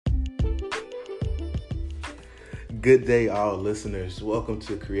Good day, all listeners. Welcome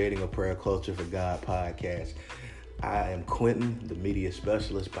to Creating a Prayer Culture for God podcast. I am Quentin, the media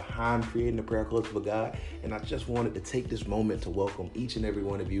specialist behind Creating a Prayer Culture for God, and I just wanted to take this moment to welcome each and every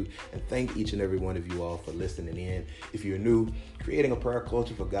one of you and thank each and every one of you all for listening in. If you're new, Creating a Prayer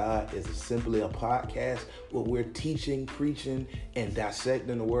Culture for God is simply a podcast where we're teaching, preaching, and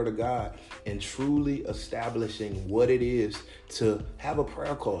dissecting the Word of God and truly establishing what it is to have a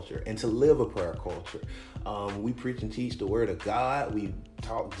prayer culture and to live a prayer culture. We preach and teach the Word of God. We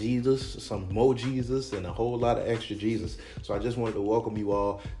talk Jesus, some more Jesus, and a whole lot of extra Jesus. So I just wanted to welcome you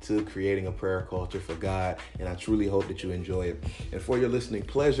all to Creating a Prayer Culture for God, and I truly hope that you enjoy it. And for your listening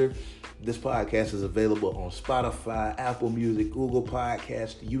pleasure, this podcast is available on Spotify, Apple Music, Google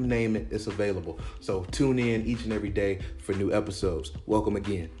Podcasts, you name it, it's available. So tune in each and every day for new episodes. Welcome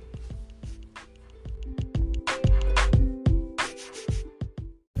again.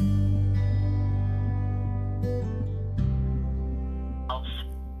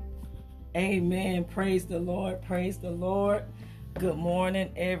 Amen. Praise the Lord. Praise the Lord. Good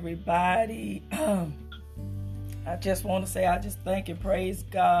morning, everybody. I just want to say I just thank and praise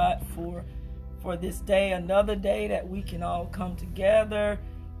God for this day, another day that we can all come together.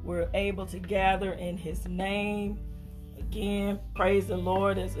 We're able to gather in His name. Again, praise the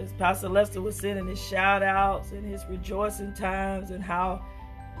Lord. As Pastor Lester was sending his shout outs and his rejoicing times and how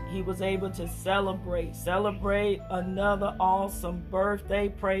he was able to celebrate another awesome birthday.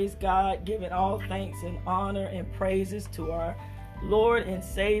 Praise God, giving all thanks and honor and praises to our Lord and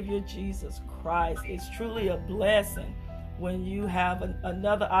Savior Jesus Christ. It's truly a blessing when you have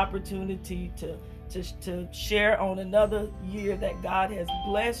another opportunity to share on another year that God has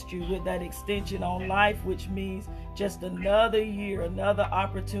blessed you with, that extension on life, which means just another year, another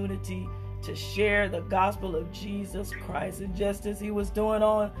opportunity to share the gospel of Jesus Christ. And just as he was doing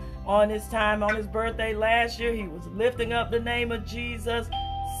on his time on his birthday last year, he was lifting up the name of Jesus.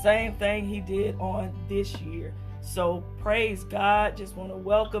 Same thing he did on this year. So praise God. Just want to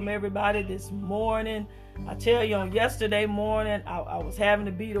welcome everybody this morning. I tell you, on yesterday morning, I was having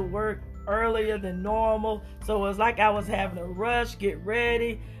to be to work earlier than normal. So it was like I was having to rush, get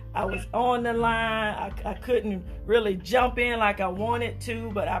ready. I was on the line. I couldn't really jump in like I wanted to,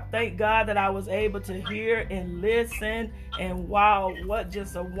 but I thank God that I was able to hear and listen. And wow, what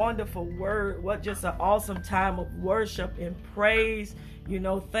just a wonderful word. What just an awesome time of worship and praise. You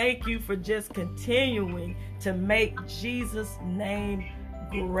know, thank you for just continuing to make Jesus' name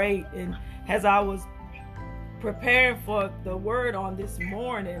great. And as I was preparing for the word on this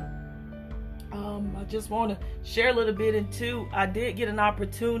morning, I just want to share a little bit into, I did get an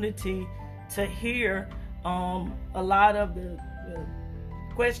opportunity to hear a lot of the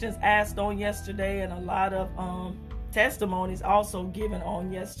questions asked on yesterday and a lot of testimonies also given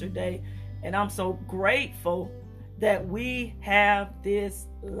on yesterday. And I'm so grateful that we have this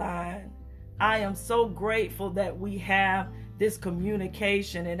line. I am so grateful that we have this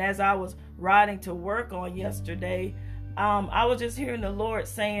communication. And as I was riding to work on yesterday, I was just hearing the Lord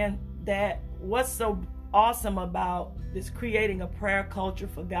saying that what's so awesome about this creating a prayer culture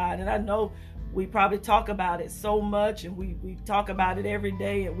for God. And I know we probably talk about it so much and we talk about it every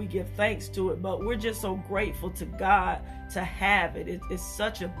day and we give thanks to it, but we're just so grateful to God to have it. It's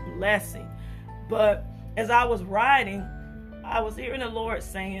such a blessing. But as I was riding, I was hearing the Lord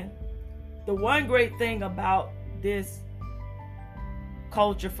saying, the one great thing about this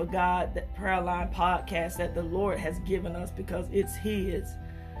Culture for God, that PRAYERLINE podcast that the Lord has given us, because it's His,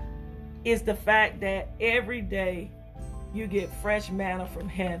 is the fact that every day you get fresh manna from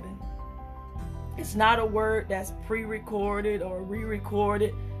heaven. It's not a word that's pre-recorded or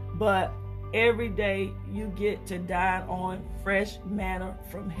re-recorded, but every day you get to dine on fresh manna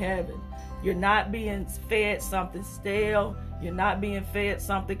from heaven. You're not being fed something stale. You're not being fed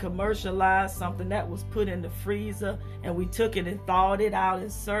something commercialized, something that was put in the freezer and we took it and thawed it out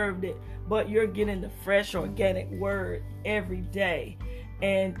and served it. But you're getting the fresh organic word every day.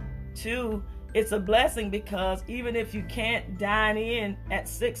 And two, it's a blessing because even if you can't dine in at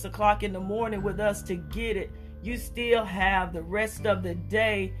 6 o'clock in the morning with us to get it, you still have the rest of the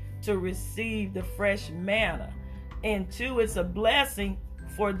day to receive the fresh manna. And two, it's a blessing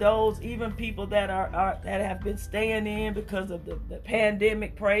for those, even people that that have been staying in because of the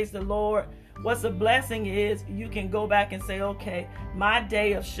pandemic. Praise the Lord. What's a blessing is you can go back and say, okay, my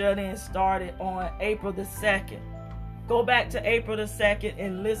day of shut-in started on April the 2nd. Go back to April the 2nd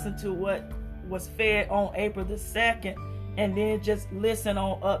and listen to what was fed on April the 2nd, and then just listen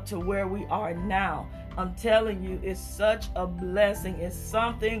on up to where we are now. I'm telling you, it's such a blessing. It's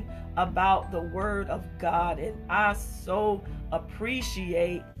something about the Word of God, and I so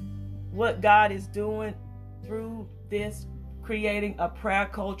appreciate what God is doing through this creating a prayer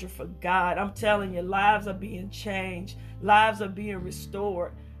culture for God. I'm telling you, lives are being changed. Lives are being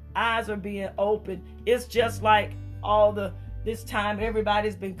restored. Eyes are being opened. It's just like this time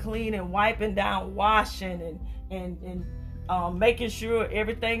everybody's been cleaning, wiping down, washing, and making sure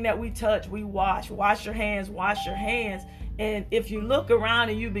everything that we touch, we wash. Wash your hands, wash your hands. And if you look around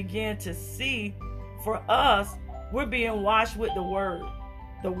and you begin to see, for us, we're being washed with the word.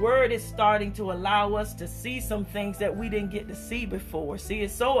 The word is starting to allow us to see some things that we didn't get to see before. See,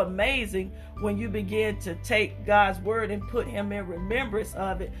 it's so amazing when you begin to take God's word and put him in remembrance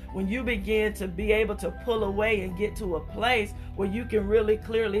of it. When you begin to be able to pull away and get to a place where you can really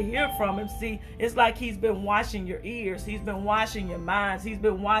clearly hear from him. See, it's like he's been washing your ears. He's been washing your minds. He's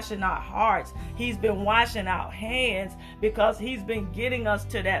been washing our hearts. He's been washing our hands, because he's been getting us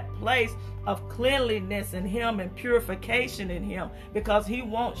to that place of cleanliness in him and purification in him, because he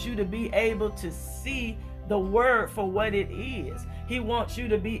wants you to be able to see the word for what it is. He wants you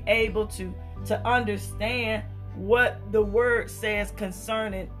to be able to understand what the word says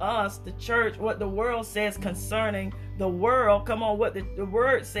concerning us, the church, what the world says concerning the world. Come on, what the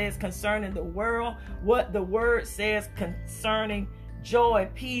word says concerning the world, what the word says concerning joy,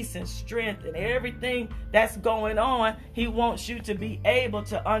 peace, and strength, and everything that's going on. He wants you to be able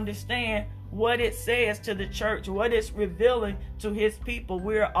to understand what it says to the church, what it's revealing to his people.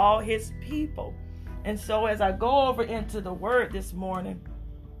 We're all his people. And so as I go over into the word this morning,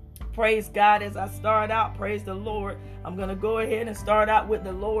 praise God, as I start out, praise the Lord, I'm going to go ahead and start out with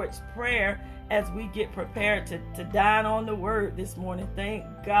the Lord's Prayer as we get prepared to dine on the word this morning. Thank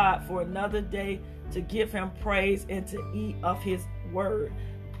God for another day to give him praise and to eat of his word.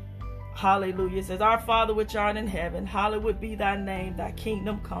 Hallelujah. It says, Our Father which art in heaven, hallowed be thy name, thy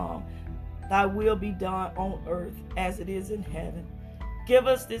kingdom come, thy will be done on earth as it is in heaven. Give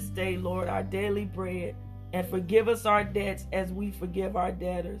us this day, Lord, our daily bread, and forgive us our debts as we forgive our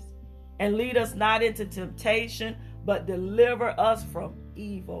debtors. And lead us not into temptation, but deliver us from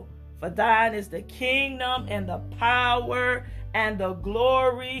evil. For thine is the kingdom and the power and the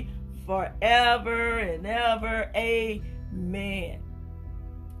glory forever and ever. Amen.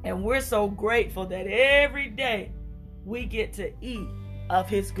 And we're so grateful that every day we get to eat of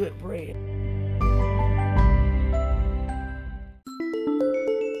his good bread.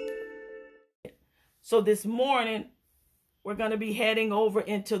 So this morning, we're going to be heading over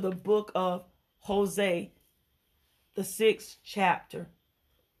into the book of Hosea, the 6th chapter.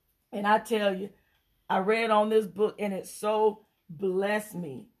 And I tell you, I read on this book and it so blessed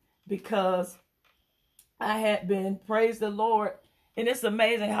me, because I had been, praise the Lord. And it's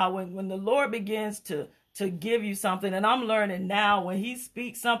amazing how when the Lord begins to give you something, and I'm learning now when he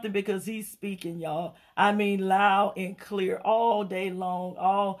speaks something, because he's speaking, y'all. I mean, loud and clear all day long,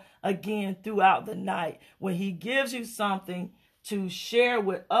 all again throughout the night. When he gives you something to share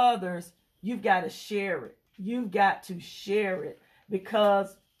with others, you've got to share it. You've got to share it,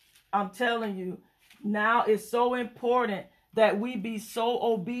 because I'm telling you, now it's so important that we be so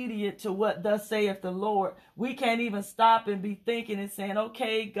obedient to what thus saith the Lord. We can't even stop and be thinking and saying,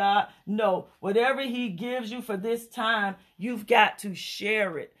 okay, God, no. Whatever he gives you for this time, you've got to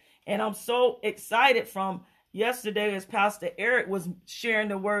share it. And I'm so excited from yesterday as Pastor Eric was sharing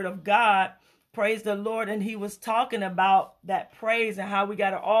the word of God. Praise the Lord. And he was talking about that praise and how we got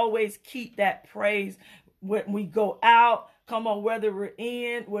to always keep that praise when we go out. Come on, whether we're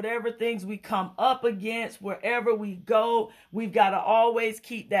in, whatever things we come up against, wherever we go, we've got to always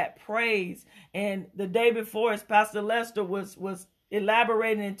keep that praise. And the day before, as Pastor Lester was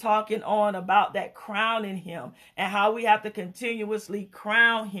elaborating and talking on about that crowning him and how we have to continuously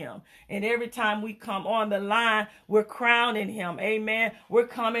crown him. And every time we come on the line, we're crowning him. Amen. We're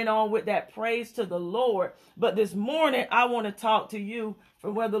coming on with that praise to the Lord. But this morning, I want to talk to you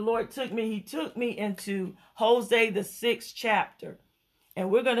from where the Lord took me. He took me into Hosea, the 6th chapter. And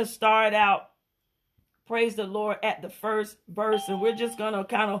we're going to start out, praise the Lord, at the first verse. And we're just going to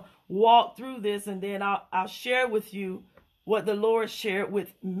kind of walk through this. And then I'll share with you what the Lord shared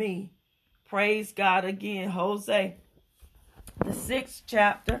with me. Praise God again. Hosea, the 6th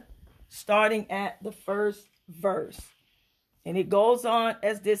chapter, starting at the first verse. And it goes on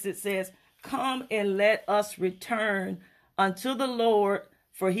as this. It says, Come and let us return unto the Lord,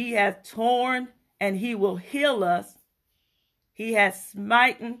 for he hath torn and he will heal us. He has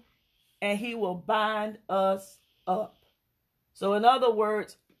smitten and he will bind us up. So in other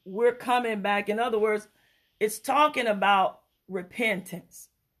words, we're coming back. In other words, it's talking about repentance.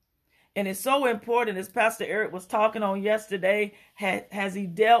 And it's so important, as Pastor Eric was talking on yesterday, has he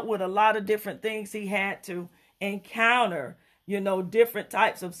dealt with a lot of different things he had to encounter, different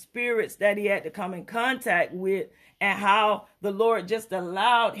types of spirits that he had to come in contact with, and how the Lord just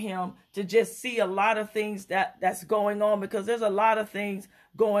allowed him to just see a lot of things that's going on, because there's a lot of things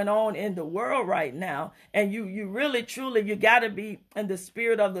going on in the world right now. And you really, truly, you got to be in the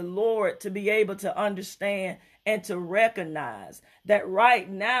spirit of the Lord to be able to understand and to recognize that right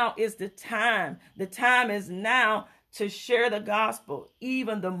now is the time. The time is now to share the gospel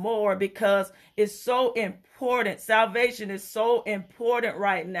even the more, because it's so important. Salvation is so important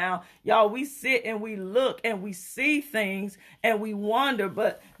right now. Y'all, we sit and we look and we see things and we wonder,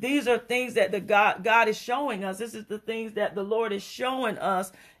 but these are things that God is showing us. This is the things that the Lord is showing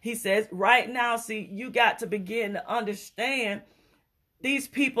us. He says right now, see, you got to begin to understand these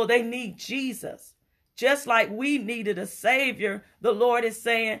people, they need Jesus. Just like we needed a savior, the Lord is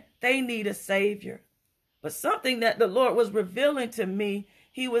saying they need a savior. But something that the Lord was revealing to me,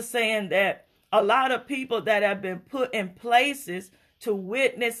 he was saying that a lot of people that have been put in places to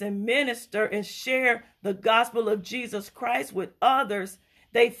witness and minister and share the gospel of Jesus Christ with others,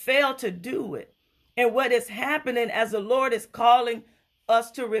 they fail to do it. And what is happening as the Lord is calling us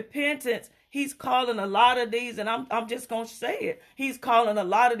to repentance, he's calling a lot of these, and I'm just going to say it. He's calling a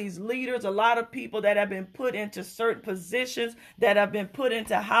lot of these leaders, a lot of people that have been put into certain positions, that have been put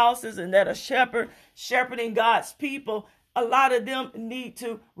into houses, and that are shepherding God's people. A lot of them need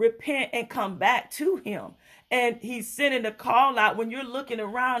to repent and come back to him. And he's sending a call out. When you're looking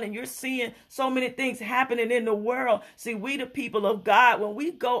around and you're seeing so many things happening in the world, see, we the people of God, when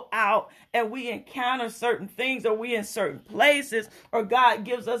we go out and we encounter certain things, or we in certain places, or God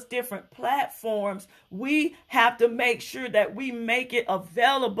gives us different platforms, we have to make sure that we make it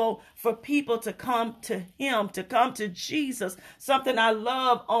available for people to come to him, to come to Jesus. Something I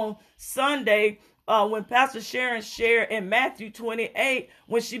love on Sunday, when Pastor Sharon shared in Matthew 28,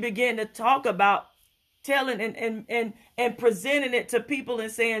 when she began to talk about telling and presenting it to people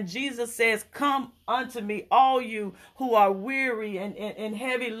and saying, Jesus says, come unto me, all you who are weary and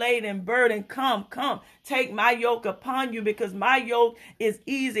heavy laden and burdened, come, take my yoke upon you, because my yoke is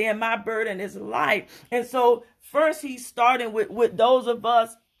easy and my burden is light. And so first he's starting with those of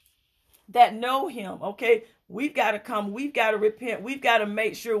us that know him. Okay, we've got to come, we've got to repent, we've got to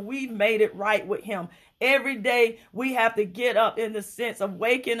make sure we've made it right with him. Every day we have to get up in the sense of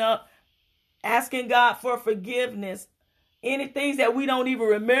waking up, asking God for forgiveness. Any things that we don't even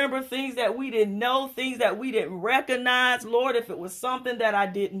remember, things that we didn't know, things that we didn't recognize. Lord, if it was something that I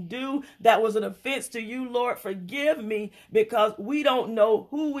didn't do that was an offense to you, Lord, forgive me, because we don't know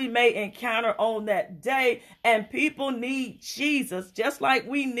who we may encounter on that day. And people need Jesus just like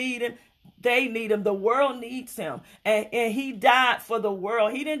we need him. They need him. The world needs him. And he died for the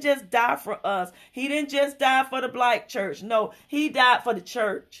world. He didn't just die for us. He didn't just die for the black church. No, he died for the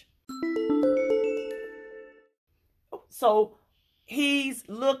church. So he's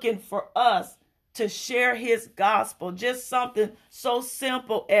looking for us to share his gospel. Just something so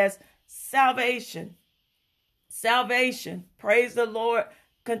simple as salvation. Salvation. Praise the Lord.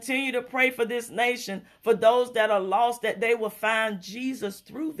 Continue to pray for this nation, for those that are lost, that they will find Jesus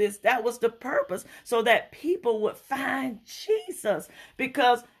through this. That was the purpose, so that people would find Jesus,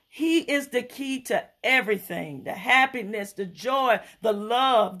 because he is the key to everything. The happiness, the joy, the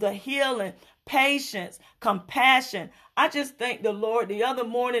love, the healing, patience, compassion. I just thank the Lord. The other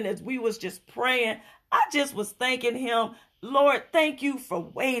morning as we was just praying, I just was thanking him. Lord, thank you for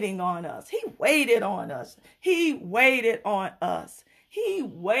waiting on us. He waited on us. He waited on us. He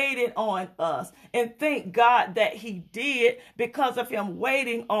waited on us. And thank God that he did. Because of him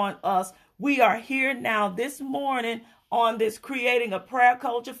waiting on us, we are here now this morning on this Creating a Prayer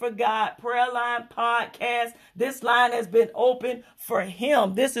Culture for God Prayer Line podcast. This line has been open for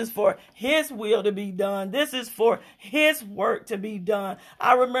him. This is for his will to be done. This is for his work to be done.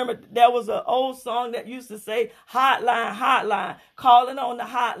 I remember there was an old song that used to say, hotline, hotline, calling on the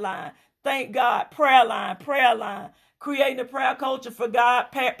hotline. Thank God, prayer line, prayer line. Creating a Prayer Culture for God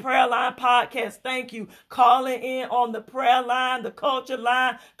Prayer Line podcast. Thank you. Calling in on the prayer line, the culture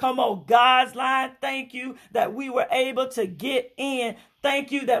line. Come on, God's line. Thank you that we were able to get in.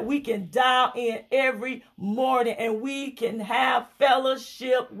 Thank you that we can dial in every morning and we can have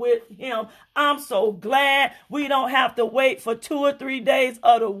fellowship with him. I'm so glad we don't have to wait for 2 or 3 days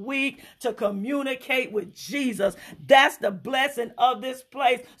of the week to communicate with Jesus. That's the blessing of this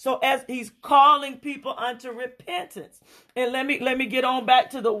place. So as he's calling people unto repentance, and let me get on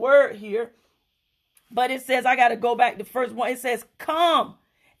back to the word here. But it says, I got to go back to first one. It says, come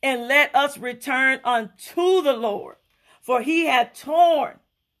and let us return unto the Lord. For he had torn,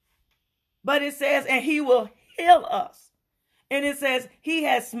 but it says, and he will heal us. And it says, he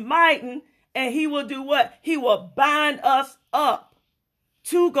has smitten, And he will do what? He will bind us up.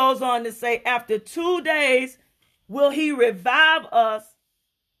 2 goes on to say, after 2 days will he revive us.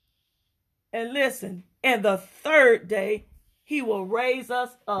 And listen, and the 3rd day he will raise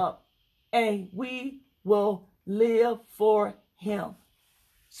us up and we will live for him.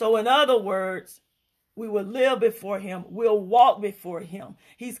 So in other words, we will live before him. We'll walk before him.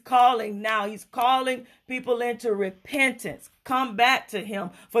 He's calling now. He's calling people into repentance. Come back to him.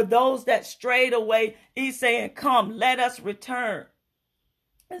 For those that strayed away, he's saying, come, let us return.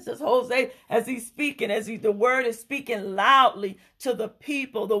 This is Hosea as he's speaking, the word is speaking loudly to the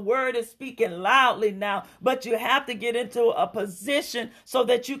people. The word is speaking loudly now, but you have to get into a position so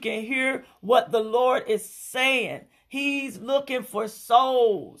that you can hear what the Lord is saying. He's looking for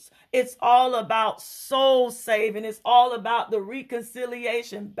souls. It's all about soul saving. It's all about the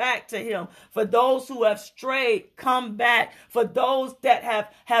reconciliation back to him. For those who have strayed, come back. For those that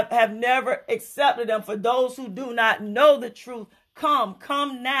have never accepted him, for those who do not know the truth, come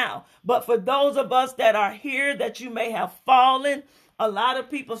now. But for those of us that are here, that you may have fallen, a lot of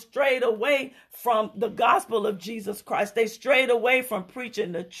people strayed away from the gospel of Jesus Christ. They strayed away from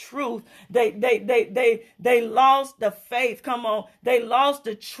preaching the truth. They lost the faith. Come on. They lost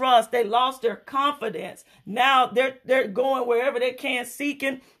the trust. They lost their confidence. Now they're going wherever they can,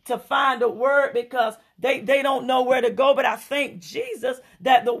 seeking to find a word because they don't know where to go. But I thank Jesus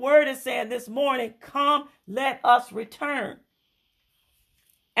that the word is saying this morning, come, let us return.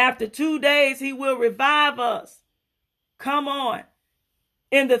 After 2 days, he will revive us. Come on.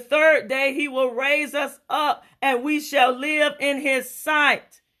 In the 3rd day, he will raise us up and we shall live in his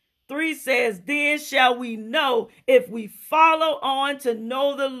sight. 3 says, then shall we know if we follow on to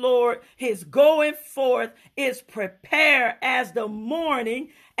know the Lord, his going forth is prepared as the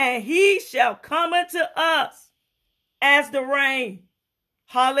morning, and he shall come unto us as the rain.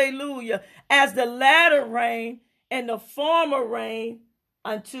 Hallelujah. As the latter rain and the former rain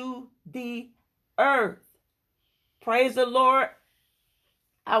unto the earth. Praise the Lord.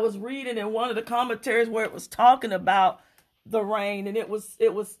 I was reading in one of the commentaries where it was talking about the rain, and it was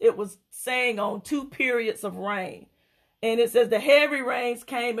saying on 2 periods of rain. And it says the heavy rains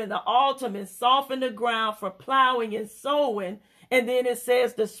came in the autumn and softened the ground for plowing and sowing. And then it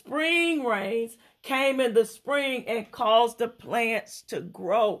says the spring rains came in the spring and caused the plants to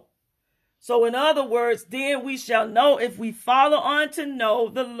grow. So in other words, then we shall know if we follow on to know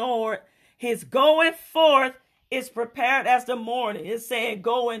the Lord, his going forth is prepared as the morning. It's saying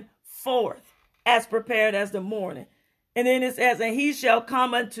going forth as prepared as the morning. And then it says, and he shall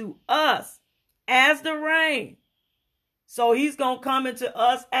come unto us as the rain. So he's going to come into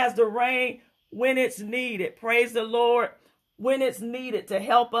us as the rain when it's needed. Praise the Lord. When it's needed to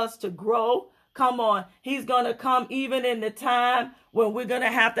help us to grow. Come on. He's going to come even in the time when we're going to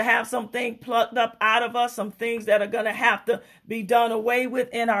have something plucked up out of us, some things that are going to have to be done away with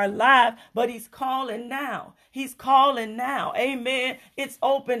in our life. But he's calling now. He's calling now. Amen. It's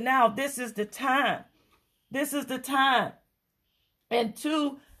open now. This is the time. This is the time. And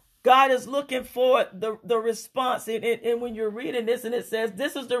 2, God is looking for the response. And when you're reading this and it says,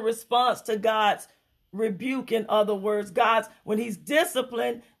 this is the response to God's rebuke. In other words, when he's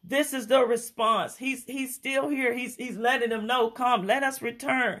disciplined, this is the response. He's still here. He's letting them know, come, let us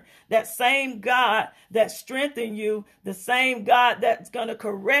return. That same God that strengthened you, the same God that's going to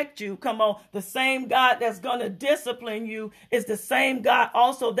correct you. Come on. The same God that's going to discipline you is the same God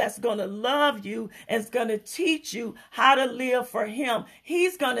also that's going to love you and is going to teach you how to live for him.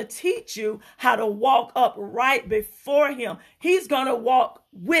 He's going to teach you how to walk upright before him. He's going to walk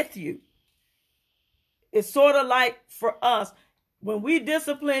with you. It's sort of like for us, when we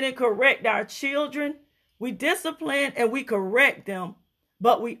discipline and correct our children, we discipline and we correct them,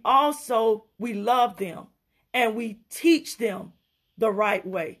 but we love them and we teach them the right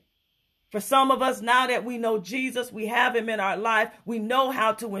way. For some of us, now that we know Jesus, we have him in our life, we know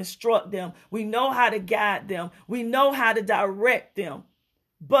how to instruct them. We know how to guide them. We know how to direct them.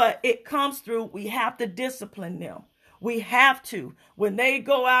 But it comes through, we have to discipline them. We have to. When they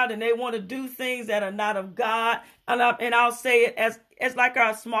go out and they want to do things that are not of God, and I'll say it as like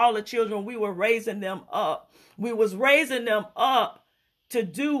our smaller children, we were raising them up. We was raising them up to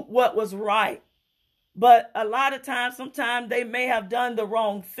do what was right. But a lot of times, sometimes they may have done the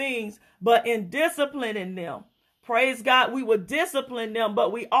wrong things, but in disciplining them, praise God, we would discipline them,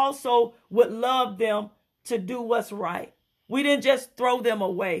 but we also would love them to do what's right. We didn't just throw them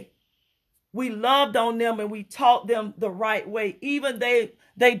away. We loved on them and we taught them the right way. Even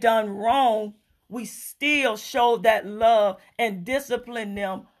they done wrong, we still showed that love and disciplined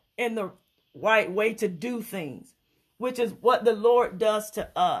them in the right way to do things. which is what the Lord does to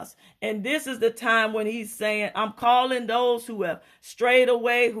us. And this is the time when he's saying, I'm calling those who have strayed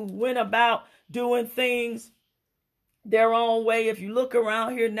away, who went about doing things their own way. If you look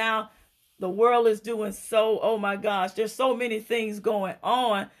around here now, the world is doing so, oh my gosh, there's so many things going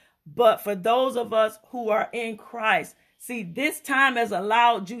on. But for those of us who are in Christ, see, this time has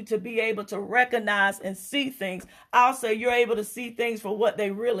allowed you to be able to recognize and see things. I'll say you're able to see things for what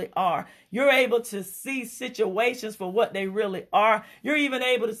they really are. You're able to see situations for what they really are. You're even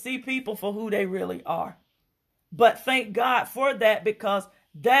able to see people for who they really are. But thank God for that, because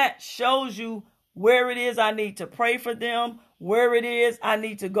that shows you where it is I need to pray for them, where it is I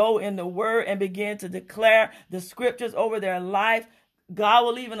need to go in the word and begin to declare the scriptures over their life. God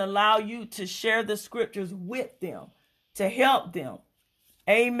will even allow you to share the scriptures with them to help them.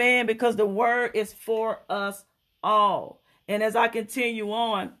 Amen. Because the word is for us all. And as I continue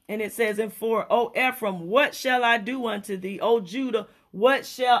on, and it says in 4, O Ephraim, what shall I do unto thee? O Judah, what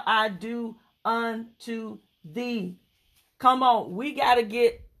shall I do unto thee? Come on, we got to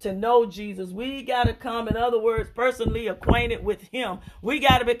get to know Jesus. We got to come, in other words, personally acquainted with him. We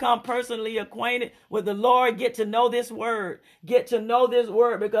got to become personally acquainted with the Lord. Get to know this word. Get to know this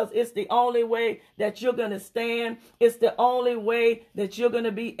word, because it's the only way that you're going to stand. It's the only way that you're going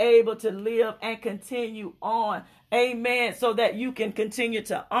to be able to live and continue on. Amen. So that you can continue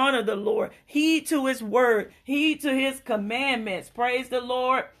to honor the Lord. Heed to his word. Heed to his commandments. Praise the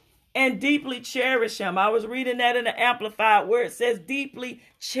Lord. And deeply cherish him. I was reading that in the Amplified where it says deeply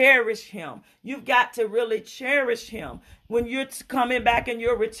cherish him. You've got to really cherish him. When you're coming back and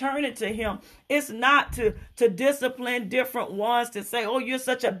you're returning to him, it's not to discipline different ones, to say, oh, you're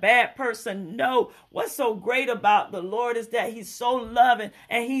such a bad person. No, what's so great about the Lord is that he's so loving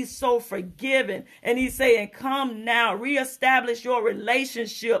and he's so forgiving. And he's saying, come now, reestablish your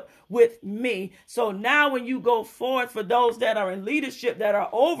relationship with me. So now when you go forth, for those that are in leadership, that are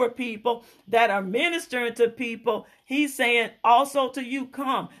over people, that are ministering to people, he's saying also to you,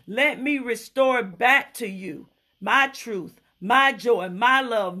 come, let me restore back to you my truth, my joy, my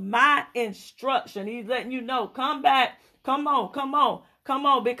love, my instruction. He's letting you know, come back, come on, come on, come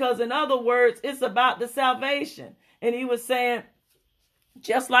on. Because in other words, it's about the salvation. And he was saying,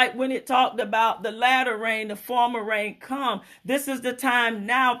 just like when it talked about the latter rain, the former rain come. This is the time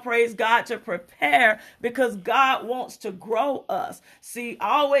now, praise God, to prepare, because God wants to grow us. See,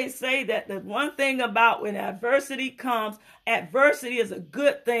 I always say that the one thing about when adversity comes, adversity is a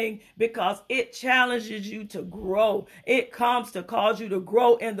good thing because it challenges you to grow. It comes to cause you to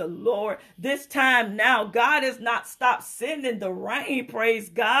grow in the Lord. This time now, God has not stopped sending the rain, praise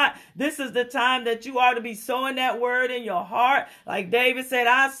God. This is the time that you are to be sowing that word in your heart. Like David said,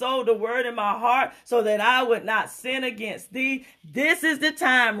 I sowed the word in my heart so that I would not sin against thee. This is the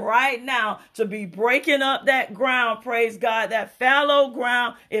time right now to be breaking up that ground, praise God, that fallow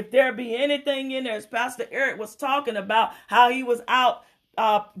ground. If there be anything in there, as Pastor Eric was talking about, how he was out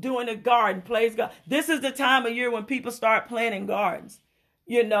doing a garden, praise God. This is the time of year when people start planting gardens.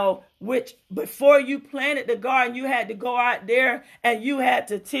 You know, which before you planted the garden, you had to go out there and you had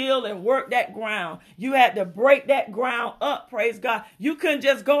to till and work that ground. You had to break that ground up, praise God. You couldn't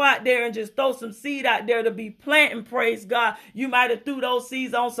just go out there and just throw some seed out there to be planting, praise God. You might have threw those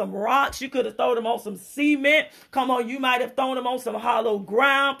seeds on some rocks. You could have thrown them on some cement. Come on, you might have thrown them on some hollow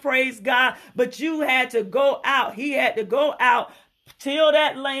ground, praise God. But you had to go out. He had to go out, till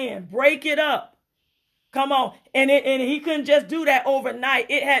that land, break it up. Come on. And he couldn't just do that overnight.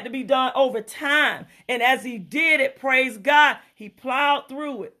 It had to be done over time. And as he did it, praise God, he plowed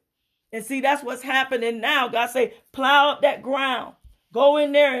through it. And see, that's what's happening now. God say, plow up that ground. Go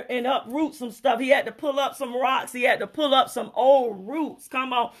in there and uproot some stuff. He had to pull up some rocks. He had to pull up some old roots.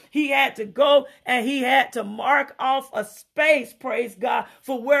 Come on. He had to go and he had to mark off a space, praise God,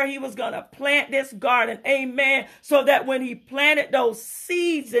 for where he was going to plant this garden. Amen. So that when he planted those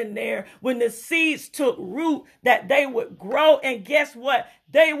seeds in there, when the seeds took root, that they would grow. And guess what?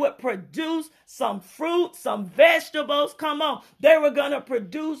 They would produce some fruit, some vegetables. Come on. They were going to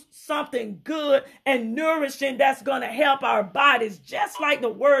produce something good and nourishing that's going to help our bodies. Just like the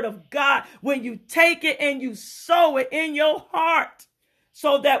word of God, when you take it and you sow it in your heart,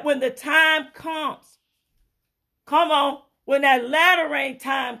 so that when the time comes, come on, when that latter rain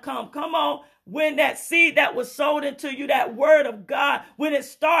time comes, come on, when that seed that was sowed into you, that word of God, when it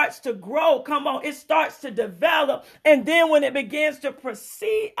starts to grow, come on, it starts to develop. And then when it begins to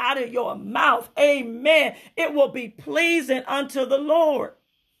proceed out of your mouth, amen, it will be pleasing unto the Lord.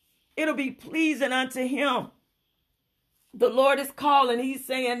 It'll be pleasing unto him. The Lord is calling. He's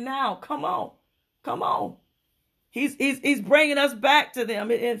saying now, come on, come on. He's bringing us back to them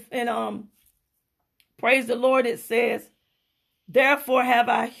in Praise the Lord. It says, therefore have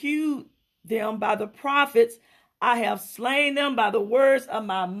I hewed them by the prophets. I have slain them by the words of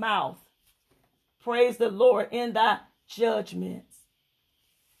my mouth. Praise the Lord in thy judgments.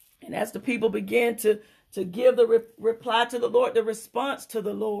 And as the people begin to give the reply to the Lord, the response to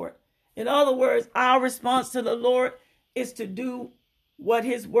the Lord. In other words, our response to the Lord is to do what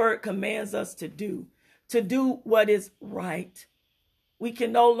his word commands us to do what is right. We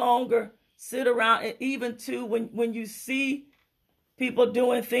can no longer sit around, and even too, when you see people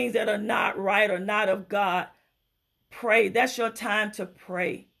doing things that are not right or not of God, pray. That's your time to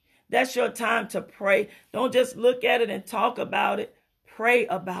pray. That's your time to pray. Don't just look at it and talk about it. Pray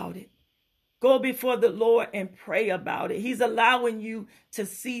about it. Go before the Lord and pray about it. He's allowing you to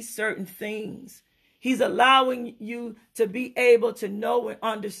see certain things. He's allowing you to be able to know and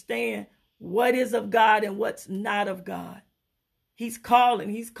understand what is of God and what's not of God. He's calling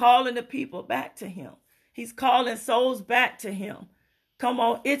the people back to him. He's calling souls back to him. Come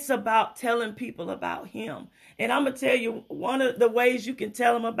on, it's about telling people about him. And I'm going to tell you, one of the ways you can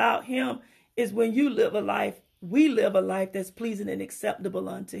tell them about him is when we live a life that's pleasing and acceptable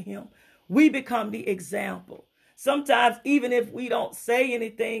unto him. We become the example. Sometimes, even if we don't say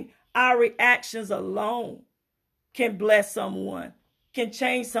anything, our reactions alone can bless someone, can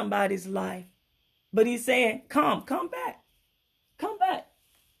change somebody's life. But he's saying, come back,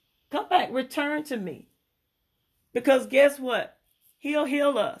 return to me. Because guess what? He'll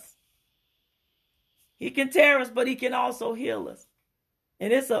heal us. He can tear us, but he can also heal us.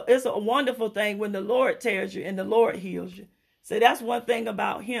 And it's a wonderful thing when the Lord tears you and the Lord heals you. So that's one thing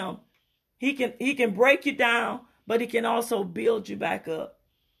about him. He can break you down, but he can also build you back up.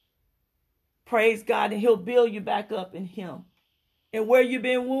 Praise God, and he'll build you back up in him. And where you've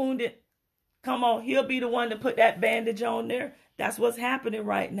been wounded, come on, he'll be the one to put that bandage on there. That's what's happening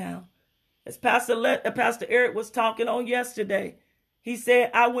right now. As Pastor Eric was talking on yesterday, he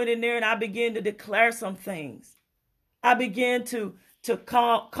said, I went in there and I began to declare some things. I began to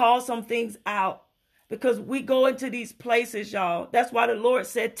call some things out, because we go into these places, y'all. That's why the Lord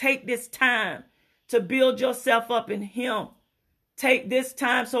said, take this time to build yourself up in him. Take this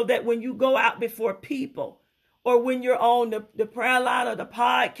time so that when you go out before people, or when you're on the prayer line or the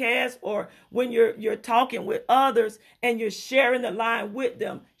podcast, or when you're talking with others and you're sharing the line with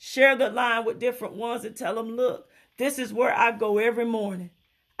them, share the line with different ones and tell them, look, this is where I go every morning.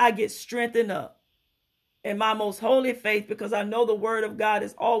 I get strengthened up in my most holy faith, because I know the word of God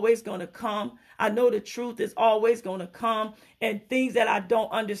is always going to come. I know the truth is always going to come, and things that I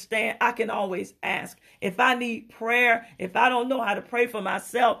don't understand, I can always ask. If I need prayer, if I don't know how to pray for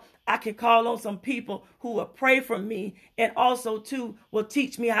myself, I can call on some people who will pray for me, and also too will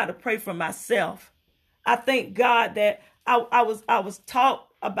teach me how to pray for myself. I thank God that I was taught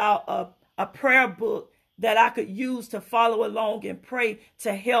about a prayer book that I could use to follow along and pray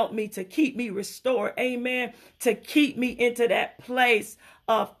to help me, to keep me restored. Amen. To keep me into that place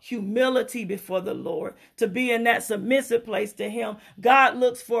of humility before the Lord, to be in that submissive place to him. God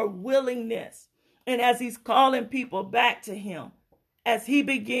looks for willingness. And as he's calling people back to him, as he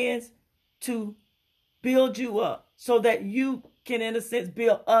begins to build you up so that you can, in a sense,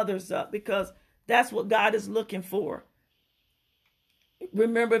 build others up, because that's what God is looking for.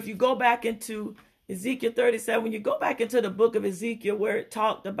 Remember, if you go back into Ezekiel 37, when you go back into the book of Ezekiel, where it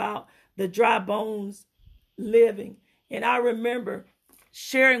talked about the dry bones living. And I remember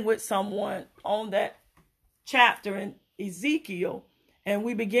sharing with someone on that chapter in Ezekiel, and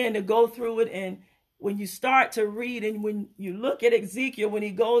we began to go through it. And when you start to read, and when you look at Ezekiel, when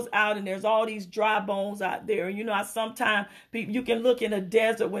he goes out and there's all these dry bones out there, you know, sometimes you can look in a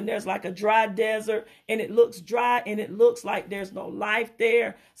desert when there's like a dry desert and it looks dry and it looks like there's no life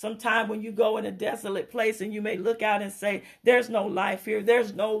there. Sometimes when you go in a desolate place and you may look out and say, there's no life here.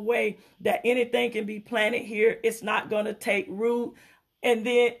 There's no way that anything can be planted here. It's not going to take root. And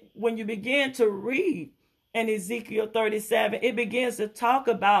then when you begin to read in Ezekiel 37, it begins to talk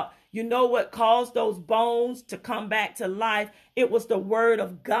about, you know what caused those bones to come back to life? It was the word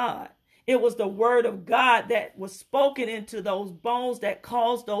of God. It was the word of God that was spoken into those bones that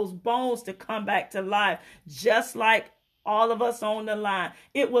caused those bones to come back to life. Just like all of us on the line.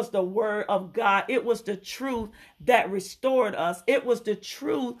 It was the word of God. It was the truth that restored us. It was the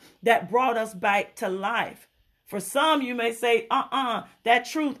truth that brought us back to life. For some, you may say, that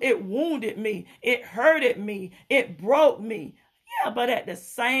truth, it wounded me. It hurted me. It broke me. Yeah, but at the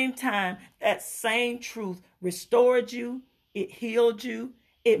same time, that same truth restored you, it healed you,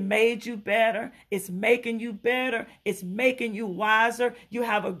 It made you better. It's making you better. It's making you wiser. You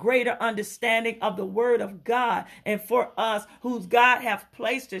have a greater understanding of the word of God. And for us, whose God hath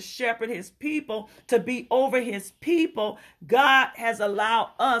placed to shepherd his people, to be over his people, God has allowed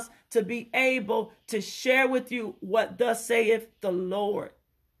us to be able to share with you what thus saith the Lord.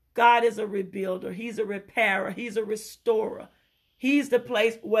 God is a rebuilder. He's a repairer. He's a restorer. He's the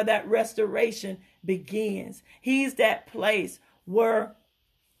place where that restoration begins. He's that place where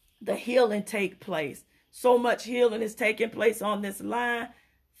the healing take place. So much healing is taking place on this line,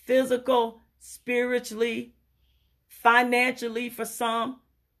 physical, spiritually, financially for some.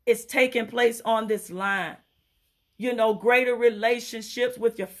 It's taking place on this line. You know, greater relationships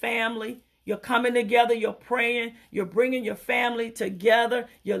with your family. You're coming together, you're praying, you're bringing your family together,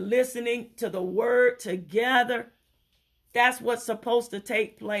 you're listening to the word together. That's what's supposed to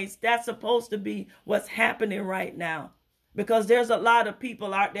take place. That's supposed to be what's happening right now. Because there's a lot of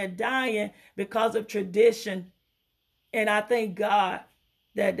people out there dying because of tradition. And I thank God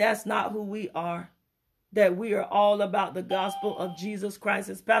that that's not who we are. That we are all about the gospel of Jesus Christ.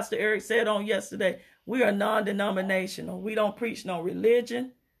 As Pastor Eric said on yesterday, we are non-denominational. We don't preach no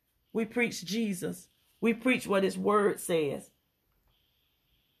religion. We preach Jesus. We preach what his word says.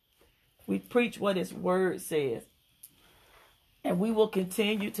 We preach what his word says. And we will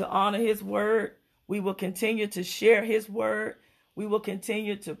continue to honor his word. We will continue to share his word. We will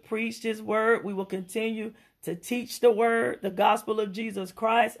continue to preach his word. We will continue to teach the word, the gospel of Jesus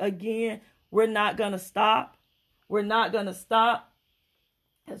Christ. Again, we're not going to stop. We're not going to stop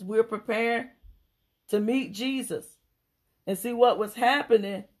as we're preparing to meet Jesus. And see what was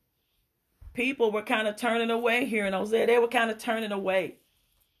happening. People were kind of turning away here in Hosea. They were kind of turning away,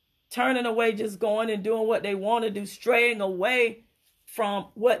 just going and doing what they want to do, straying away from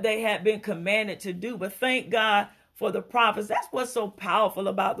what they had been commanded to do. But thank God for the prophets. That's what's so powerful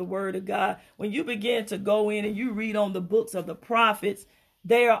about the word of God. When you begin to go in and you read on the books of the prophets,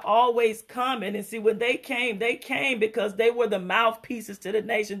 they are always coming. And see, when they came because they were the mouthpieces to the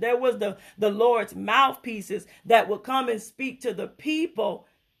nation. There was the Lord's mouthpieces that would come and speak to the people,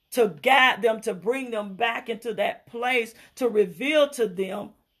 to guide them, to bring them back into that place, to reveal to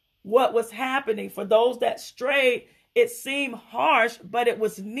them what was happening. For those that strayed, it seemed harsh, but it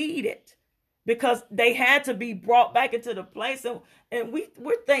was needed because they had to be brought back into the place. And we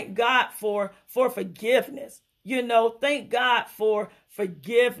thank God for forgiveness. You know, thank God for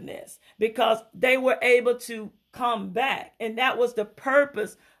forgiveness because they were able to come back. And that was the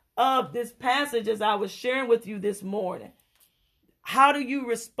purpose of this passage as I was sharing with you this morning. How do you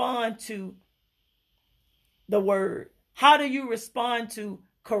respond to the word? How do you respond to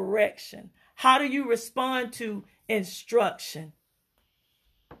correction? How do you respond to instruction?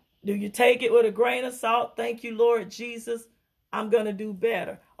 Do you take it with a grain of salt? Thank you, Lord Jesus. I'm going to do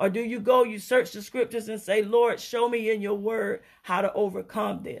better. Or do you go, you search the scriptures and say, Lord, show me in your word how to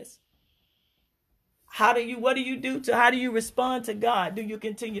overcome this? What do you do how do you respond to God? Do you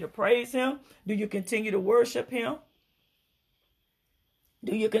continue to praise him? Do you continue to worship him?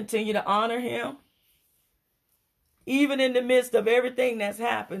 Do you continue to honor him? Even in the midst of everything that's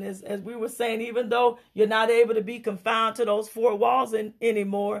happened, as we were saying, even though you're not able to be confined to those four walls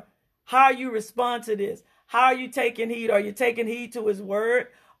anymore, how you respond to this? How are you taking heed? Are you taking heed to his word?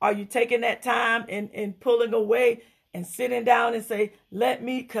 Are you taking that time and pulling away and sitting down and say, let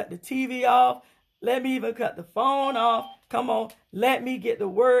me cut the TV off. Let me even cut the phone off. Come on, let me get the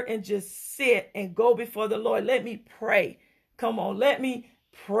word and just sit and go before the Lord. Let me pray. Come on, let me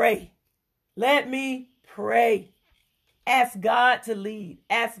pray. Let me pray. Ask God to lead.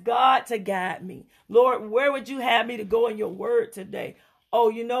 Ask God to guide me. Lord, where would you have me to go in your word today? Oh,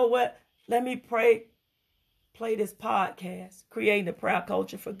 you know what? Let me pray. Play this podcast, Creating a Prayer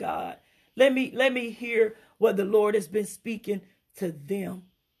Culture for God. Let me hear what the Lord has been speaking to them.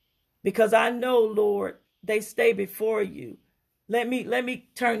 Because I know, Lord, they stay before you. Let me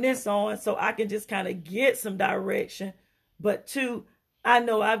turn this on so I can just kind of get some direction. But two, I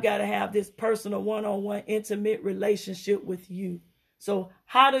know I've got to have this personal one-on-one intimate relationship with you. So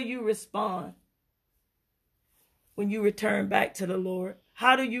how do you respond when you return back to the Lord?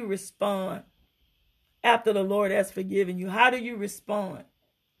 How do you respond after the Lord has forgiven you? How do you respond?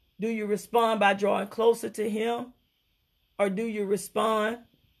 Do you respond by drawing closer to him? Or do you respond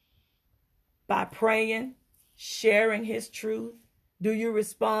by praying, sharing his truth? Do you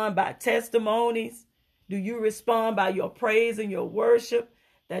respond by testimonies? Do you respond by your praise and your worship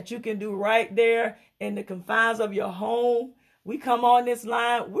that you can do right there in the confines of your home? We come on this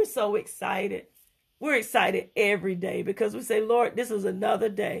line. We're so excited. We're excited every day because we say, Lord, this is another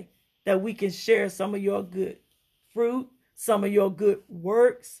day that we can share some of your good fruit, some of your good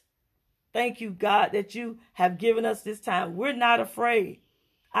works. Thank you, God, that you have given us this time. We're not afraid.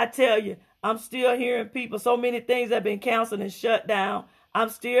 I tell you, I'm still hearing people, so many things have been canceled and shut down. I'm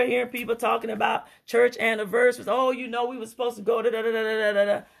still hearing people talking about church anniversaries. Oh, you know, we were supposed to go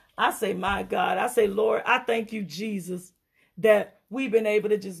da-da-da-da-da-da-da. I say, my God, I say, Lord, I thank you, Jesus, that we've been able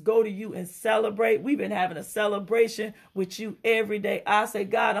to just go to you and celebrate. We've been having a celebration with you every day. I say,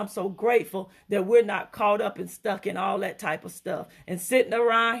 God, I'm so grateful that we're not caught up and stuck in all that type of stuff and sitting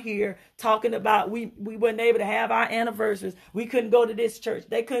around here talking about we weren't able to have our anniversaries. We couldn't go to this church.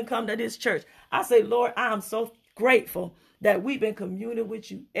 They couldn't come to this church. I say, Lord, I'm so grateful that we've been communing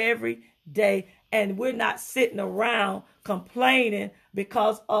with you every day, and we're not sitting around complaining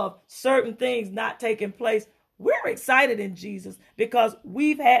because of certain things not taking place. We're excited in Jesus because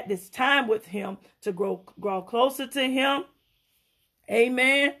we've had this time with him to grow closer to him.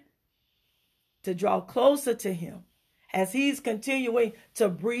 Amen. To draw closer to him as he's continuing to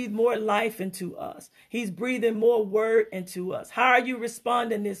breathe more life into us. He's breathing more word into us. How are you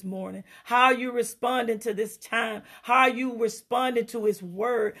responding this morning? How are you responding to this time? How are you responding to his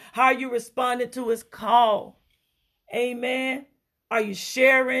word? How are you responding to his call? Amen. Are you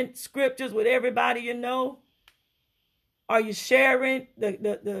sharing scriptures with everybody you know? Are you sharing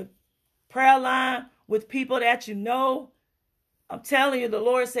the prayer line with people that you know? I'm telling you, the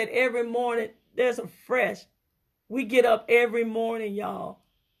Lord said every morning there's a fresh. We get up every morning, y'all,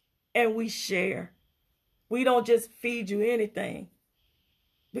 and we share. We don't just feed you anything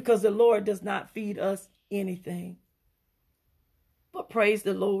because the Lord does not feed us anything. But praise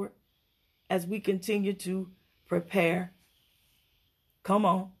the Lord as we continue to prepare. Come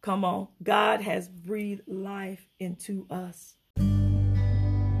on, come on. God has breathed life into us.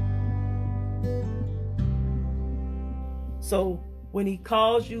 So when he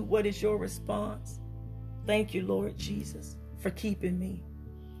calls you, what is your response? Thank you, Lord Jesus, for keeping me.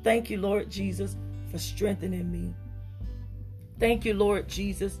 Thank you, Lord Jesus, for strengthening me. Thank you, Lord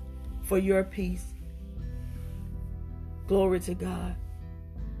Jesus, for your peace. Glory to God.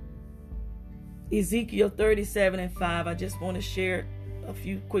 Ezekiel 37:5. I just want to share a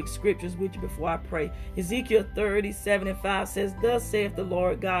few quick scriptures with you before I pray. Ezekiel 37:5 says, "Thus saith the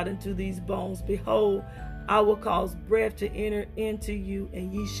Lord God unto these bones, Behold, I will cause breath to enter into you,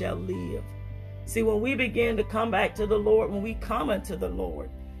 and ye shall live." See, when we begin to come back to the Lord, when we come unto the Lord,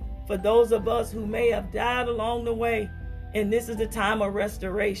 for those of us who may have died along the way, and this is the time of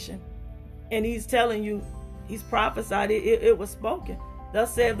restoration, and he's telling you, he's prophesied, it was spoken.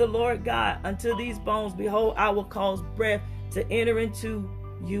 Thus saith the Lord God, unto these bones, behold, I will cause breath to enter into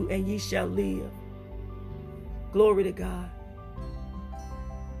you, and ye shall live. Glory to God.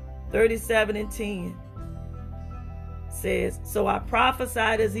 37:10 says, "So I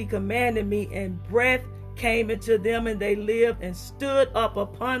prophesied as he commanded me, and breath came into them, and they lived and stood up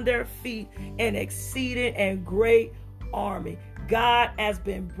upon their feet, an exceeding and great army." God has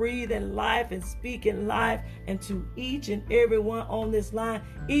been breathing life and speaking life into each and every one on this line,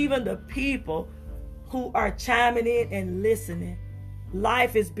 even the people who are chiming in and listening.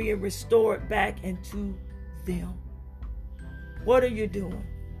 Life is being restored back into them. What are you doing?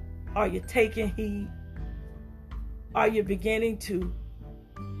 Are you taking heed? Are you beginning to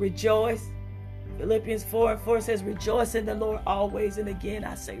rejoice? Philippians 4:4 says, "Rejoice in the Lord always." And again,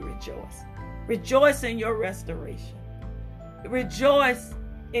 I say rejoice. Rejoice in your restoration. Rejoice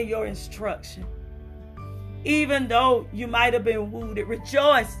in your instruction. Even though you might have been wounded,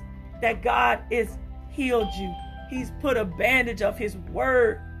 rejoice that God has healed you. He's put a bandage of his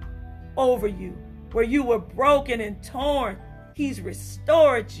word over you. Where you were broken and torn, he's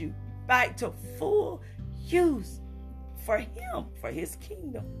restored you back to full use for him, for his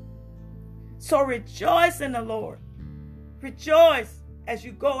kingdom. So rejoice in the Lord. Rejoice as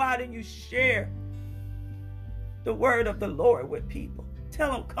you go out and you share the word of the Lord with people.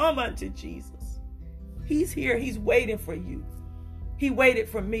 Tell them, come unto Jesus. He's here. He's waiting for you. He waited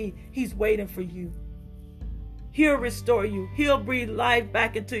for me. He's waiting for you. He'll restore you. He'll breathe life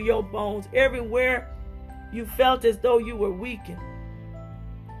back into your bones. Everywhere you felt as though you were weakened.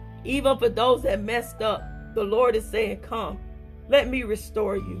 Even for those that messed up, the Lord is saying, come, let me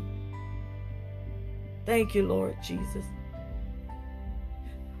restore you. Thank you, Lord Jesus.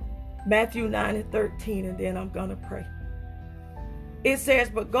 Matthew 9:13, and then I'm going to pray. It says,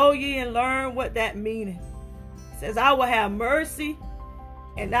 "But go ye and learn what that meaneth." It says, "I will have mercy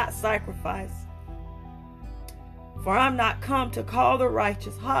and not sacrifice. For I'm not come to call the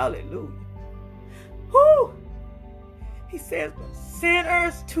righteous." Hallelujah. Whoo! He says, "But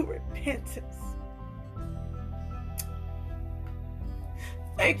sinners to repentance."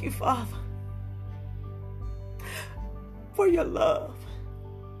 Thank you, Father. for your love.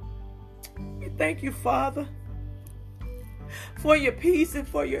 We thank you, Father, for your peace and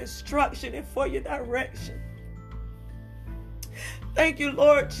for your instruction and for your direction. Thank you,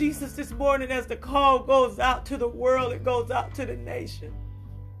 Lord Jesus, this morning as the call goes out to the world, it goes out to the nation.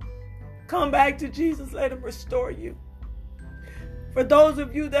 Come back to Jesus, let him restore you. For those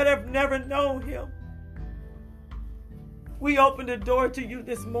of you that have never known him, we open the door to you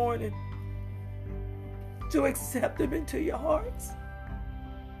this morning to accept him into your hearts.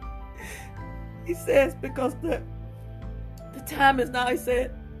 He says, because the time is now, he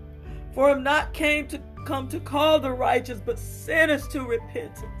said, for him not come to call the righteous, but sinners to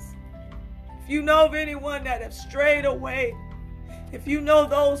repentance. If you know of anyone that have strayed away, if you know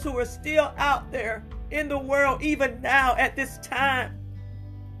those who are still out there in the world, even now at this time,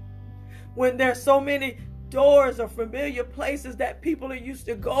 when there's so many doors or familiar places that people are used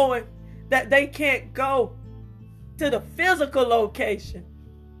to going, that they can't go to the physical location,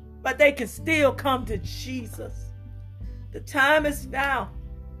 but they can still come to Jesus. The time is now.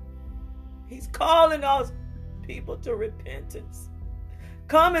 He's calling those people to repentance.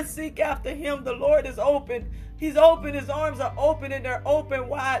 Come and seek after him. The Lord is open. He's open. His arms are open, and they're open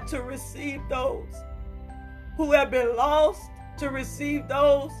wide to receive those who have been lost, to receive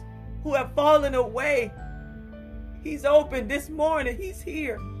those who have fallen away. He's open this morning. He's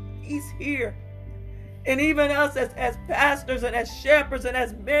here. He's here. And even us as pastors and as shepherds and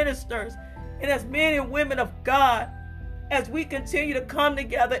as ministers and as men and women of God, as we continue to come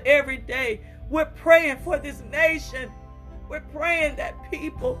together every day, we're praying for this nation. We're praying that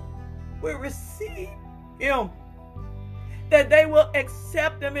people will receive him, that they will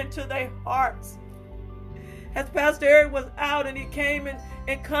accept him into their hearts. As Pastor Eric was out and he came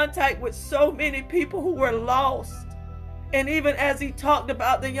in contact with so many people who were lost, and even as he talked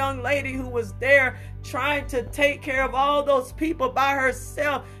about the young lady who was there trying to take care of all those people by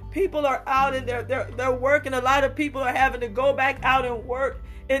herself, people are out and they're working. A lot of people are having to go back out and work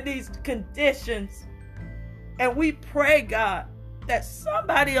in these conditions. And we pray, God, that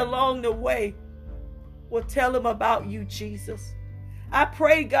somebody along the way will tell them about you, Jesus. I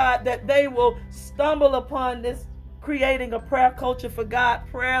pray, God, that they will stumble upon this Creating a Prayer Culture for God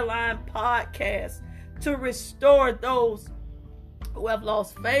Prayer Line podcast to restore those who have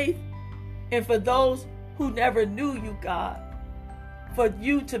lost faith, and for those who never knew you, God, for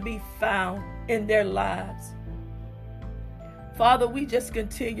you to be found in their lives. Father, we just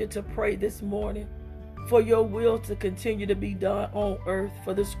continue to pray this morning for your will to continue to be done on earth.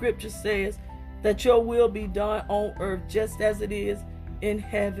 For the scripture says that your will be done on earth just as it is in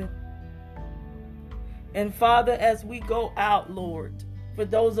heaven. And Father, as we go out, Lord, for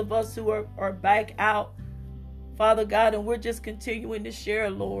those of us who are back out, Father God, and we're just continuing to share,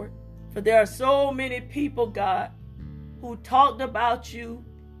 Lord, for there are so many people, God, who talked about you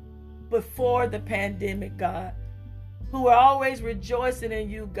before the pandemic, God, who are always rejoicing in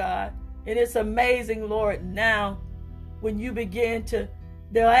you, God. And it's amazing, Lord, now when you begin to,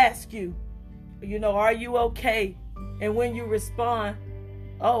 they'll ask you, are you okay? And when you respond,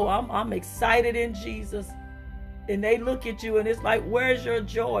 oh, I'm excited in Jesus. And they look at you and it's like, where's your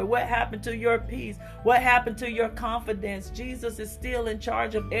joy? What happened to your peace? What happened to your confidence? Jesus is still in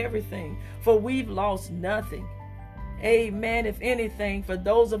charge of everything, for we've lost nothing. Amen. If anything, for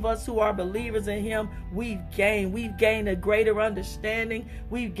those of us who are believers in him, we've gained a greater understanding.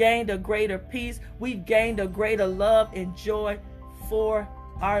 We've gained a greater peace. We've gained a greater love and joy for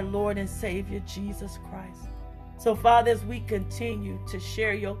our Lord and Savior, Jesus Christ. So, Father, as we continue to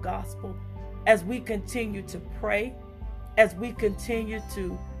share your gospel, as we continue to pray, as we continue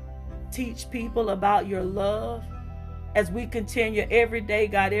to teach people about your love, as we continue every day,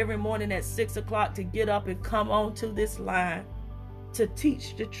 God, every morning at 6 o'clock to get up and come on to this line to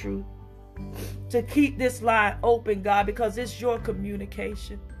teach the truth, to keep this line open, God, because it's your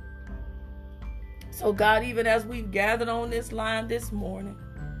communication. So, God, even as we've gathered on this line this morning,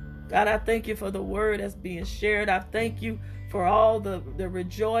 God, I thank you for the word that's being shared. I thank you for all the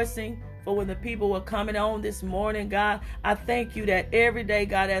rejoicing, for when the people were coming on this morning, God. I thank you that every day,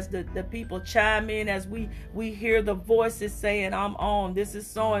 God, as the people chime in, as we hear the voices saying, I'm on, this is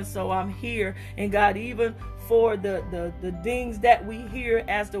so-and-so, I'm here. And God, even for the things that we hear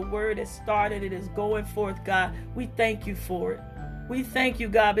as the word is started, it is going forth, God, we thank you for it. We thank you,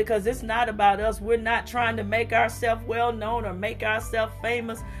 God, because it's not about us. We're not trying to make ourselves well known or make ourselves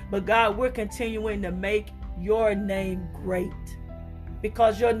famous, but God, we're continuing to make your name great.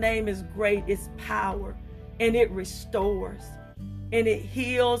 Because your name is great, it's power, and it restores, and it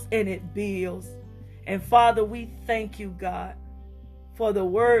heals, and it builds. And Father, we thank you, God, for the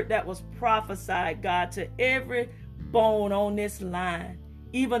word that was prophesied, God, to every bone on this line,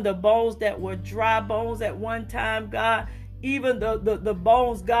 even the bones that were dry bones at one time, God, even the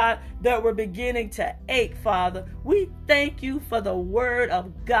bones, God, that were beginning to ache, Father. We thank you for the word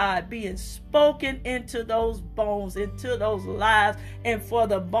of God being spoken into those bones, into those lives, and for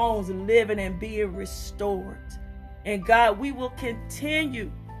the bones living and being restored. And God, we will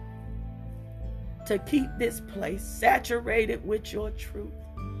continue to keep this place saturated with your truth.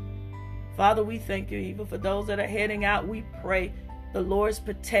 Father, we thank you even for those that are heading out. We pray the Lord's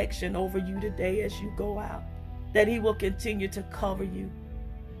protection over you today as you go out, that he will continue to cover you.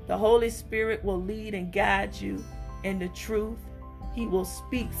 The Holy Spirit will lead and guide you in the truth. He will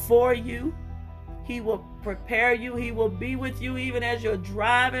speak for you. He will prepare you. He will be with you even as you're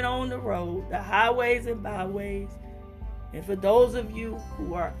driving on the road, the highways and byways. And for those of you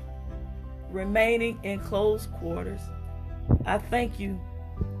who are remaining in close quarters, I thank you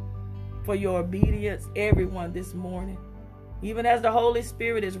for your obedience, everyone, this morning. Even as the Holy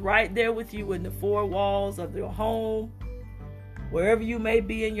Spirit is right there with you in the four walls of your home, wherever you may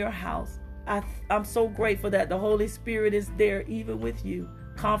be in your house, I'm so grateful that the Holy Spirit is there even with you,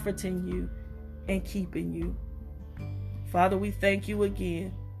 comforting you and keeping you. Father, we thank you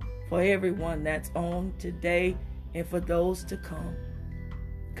again for everyone that's on today and for those to come.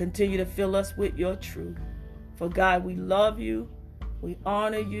 Continue to fill us with your truth. For God, we love you, we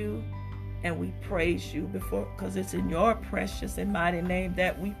honor you, and we praise you because it's in your precious and mighty name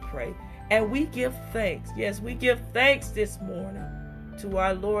that we pray. And we give thanks. Yes, we give thanks this morning to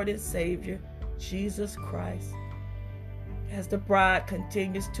our Lord and Savior, Jesus Christ, as the bride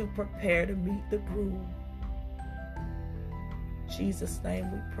continues to prepare to meet the groom. In Jesus'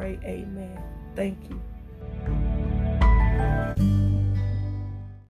 name we pray, amen. Thank you.